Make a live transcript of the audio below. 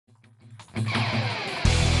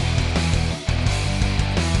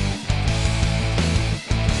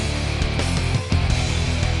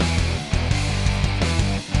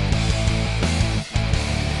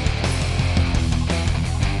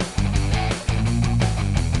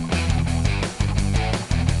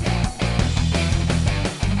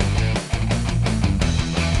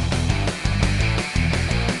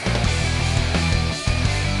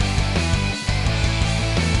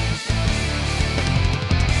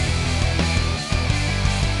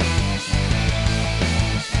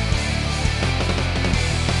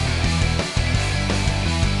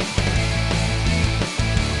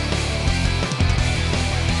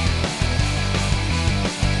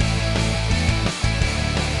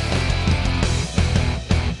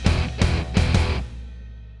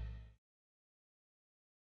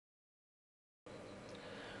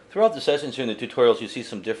Throughout the sessions here in the tutorials, you see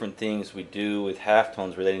some different things we do with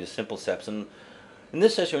halftones relating to SimpleSeps. And in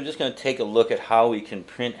this session, we're just going to take a look at how we can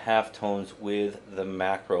print halftones with the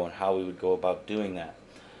macro and how we would go about doing that.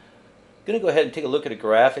 I'm going to go ahead and take a look at a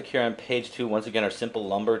graphic here on page 2. Once again, our simple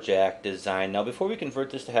lumberjack design. Now, before we convert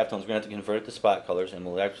this to halftones, we're going to have to convert it to spot colors, and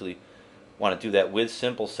we'll actually want to do that with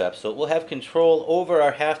SimpleSeps. So we'll have control over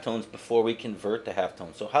our halftones before we convert to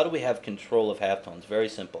halftones. So how do we have control of halftones? Very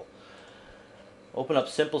simple. Open up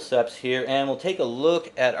SimpleSeps here, and we'll take a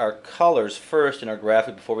look at our colors first in our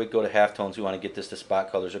graphic before we go to halftones. We want to get this to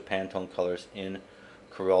spot colors or Pantone colors in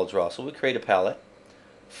CorelDRAW. So we create a palette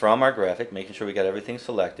from our graphic, making sure we got everything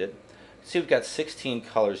selected. See, we've got 16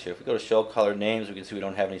 colors here. If we go to show color names, we can see we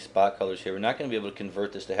don't have any spot colors here. We're not going to be able to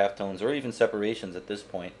convert this to halftones or even separations at this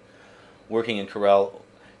point working in Corel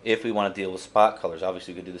if we want to deal with spot colors.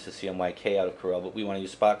 Obviously, we could do this as CMYK out of Corel, but we want to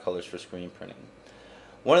use spot colors for screen printing.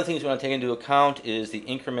 One of the things we want to take into account is the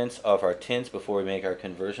increments of our tints before we make our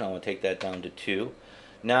conversion. I want to take that down to 2.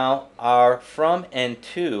 Now, our from and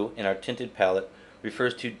to in our tinted palette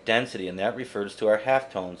refers to density, and that refers to our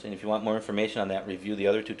halftones. And if you want more information on that, review the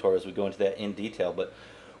other tutorials. We go into that in detail. But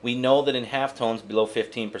we know that in halftones below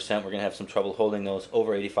 15%, we're going to have some trouble holding those.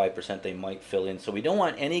 Over 85%, they might fill in. So we don't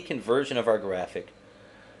want any conversion of our graphic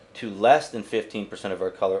to less than 15% of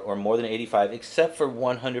our color or more than 85%, except for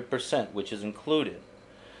 100%, which is included.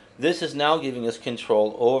 This is now giving us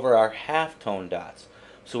control over our halftone dots.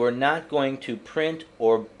 So we're not going to print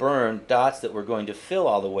or burn dots that we're going to fill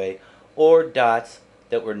all the way or dots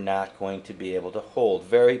that we're not going to be able to hold.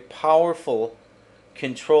 Very powerful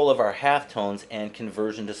control of our halftones and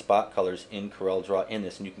conversion to spot colors in CorelDRAW in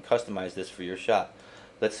this. And you can customize this for your shop.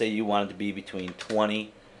 Let's say you wanted to be between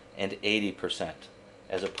 20 and 80%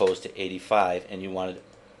 as opposed to 85, and you wanted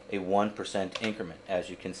a 1% increment,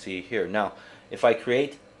 as you can see here. Now, if I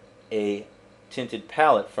create a tinted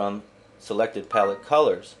palette from selected palette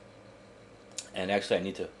colors, and actually I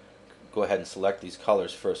need to go ahead and select these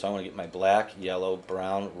colors first. So I want to get my black, yellow,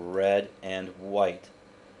 brown, red, and white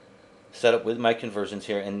set up with my conversions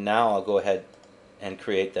here, and now I'll go ahead and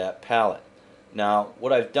create that palette. Now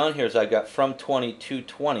what I've done here is I've got from 20 to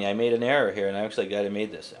 20. I made an error here, and I actually got to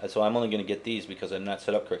made this, so I'm only going to get these because I'm not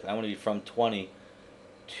set up correctly. I want to be from 20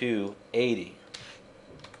 to 80.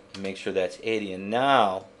 Make sure that's 80, and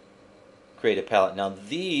now create a palette. Now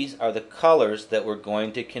these are the colors that we're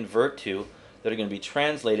going to convert to that are going to be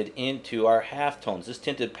translated into our halftones. This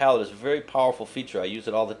tinted palette is a very powerful feature. I use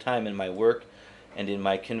it all the time in my work and in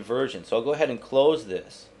my conversion. So I'll go ahead and close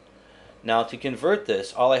this. Now to convert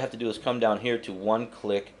this, all I have to do is come down here to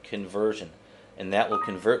one-click conversion, and that will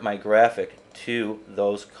convert my graphic to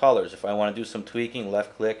those colors. If I want to do some tweaking,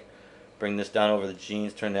 left-click, bring this down over the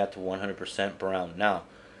jeans, turn that to 100% brown. Now,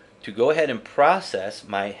 to go ahead and process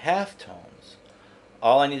my halftones,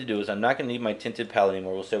 all I need to do is, I'm not going to need my tinted palette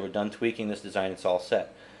anymore. We'll say we're done tweaking this design, it's all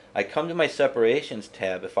set. I come to my separations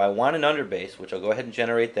tab. If I want an underbase, which I'll go ahead and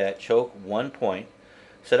generate that, choke 1 point,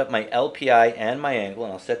 set up my LPI and my angle,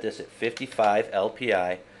 and I'll set this at 55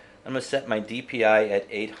 LPI. I'm going to set my DPI at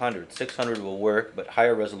 800. 600 will work, but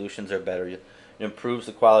higher resolutions are better. It improves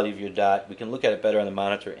the quality of your dot. We can look at it better on the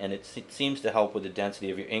monitor, and it seems to help with the density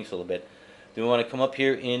of your inks a little bit. Then we want to come up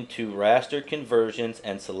here into raster conversions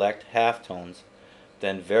and select halftones.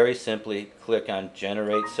 Then very simply click on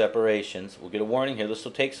generate separations. We'll get a warning here. This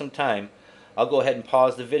will take some time. I'll go ahead and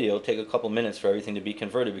pause the video, take a couple minutes for everything to be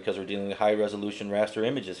converted because we're dealing with high resolution raster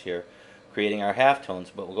images here, creating our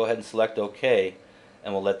halftones. But we'll go ahead and select OK,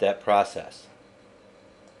 and we'll let that process.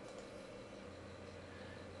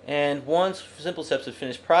 And once SimpleSeps has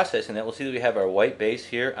finished processing that, we'll see that we have our white base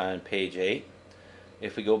here on page 8.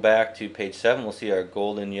 If we go back to page 7, we'll see our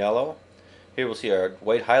golden yellow. Here we'll see our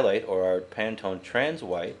white highlight, or our Pantone trans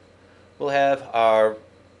white. We'll have our,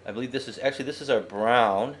 I believe this is our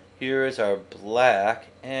brown. Here is our black,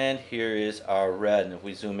 and here is our red. And if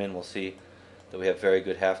we zoom in, we'll see that we have very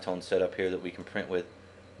good halftones set up here that we can print with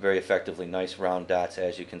very effectively. Nice round dots,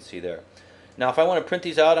 as you can see there. Now if I want to print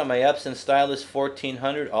these out on my Epson Stylus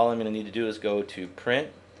 1400, all I'm going to need to do is go to print.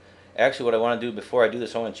 Actually, what I want to do before I do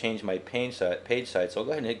this, I want to change my page size. So I'll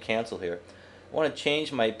go ahead and hit cancel here. I want to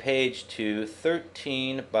change my page to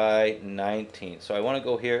 13 by 19. So I want to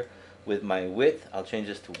go here with my width. I'll change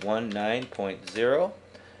this to 19.0,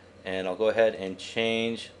 and I'll go ahead and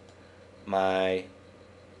change my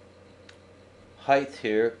height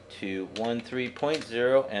here to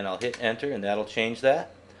 13.0, and I'll hit enter, and that'll change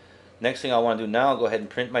that. Next thing I want to do now, I'll go ahead and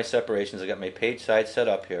print my separations. I got my page size set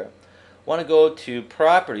up here. I want to go to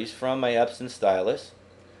properties from my Epson Stylus.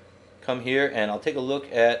 Come here, and I'll take a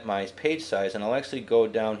look at my page size, and I'll actually go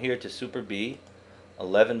down here to Super B.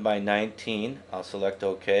 11 by 19. I'll select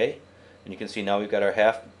OK, and you can see now we've got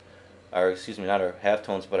not our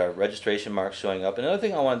halftones, but our registration marks showing up. Another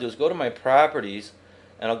thing I want to do is go to my properties,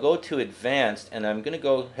 and I'll go to advanced, and I'm going to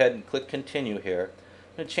go ahead and click continue here.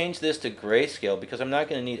 I'm going to change this to grayscale because I'm not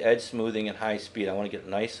going to need edge smoothing and high speed. I want to get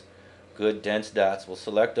nice, good, dense dots. We'll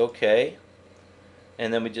select OK,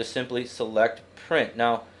 and then we just simply select print.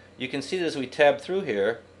 Now you can see that as we tab through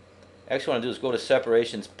here, actually what I want to do is go to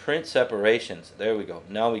separations, print separations. There we go.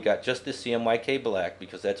 Now we got just the CMYK black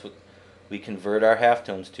because that's what we convert our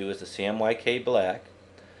halftones to, is the CMYK black.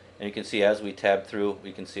 And you can see as we tab through,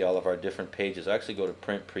 we can see all of our different pages. I'll actually go to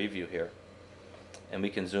print preview here, and we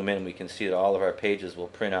can zoom in and we can see that all of our pages will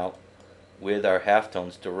print out with our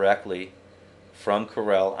halftones directly from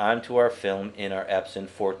Corel onto our film in our Epson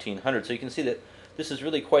 1400. So you can see that this is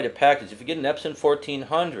really quite a package. If you get an Epson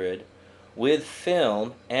 1400 with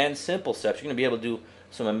film and SimpleSeps, you're going to be able to do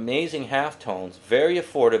some amazing halftones very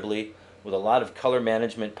affordably with a lot of color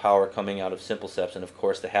management power coming out of SimpleSeps, and of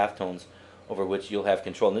course the halftones over which you'll have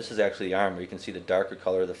control. And this is actually the arm where you can see the darker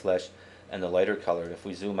color of the flesh and the lighter color. And if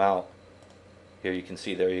we zoom out, here you can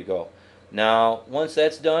see, there you go. Now once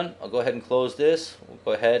that's done, I'll go ahead and close this. We'll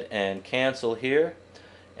go ahead and cancel here,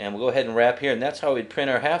 and we'll go ahead and wrap here, and that's how we'd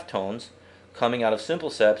print our halftones coming out of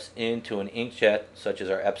SimpleSeps into an inkjet such as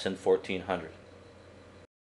our Epson 1400.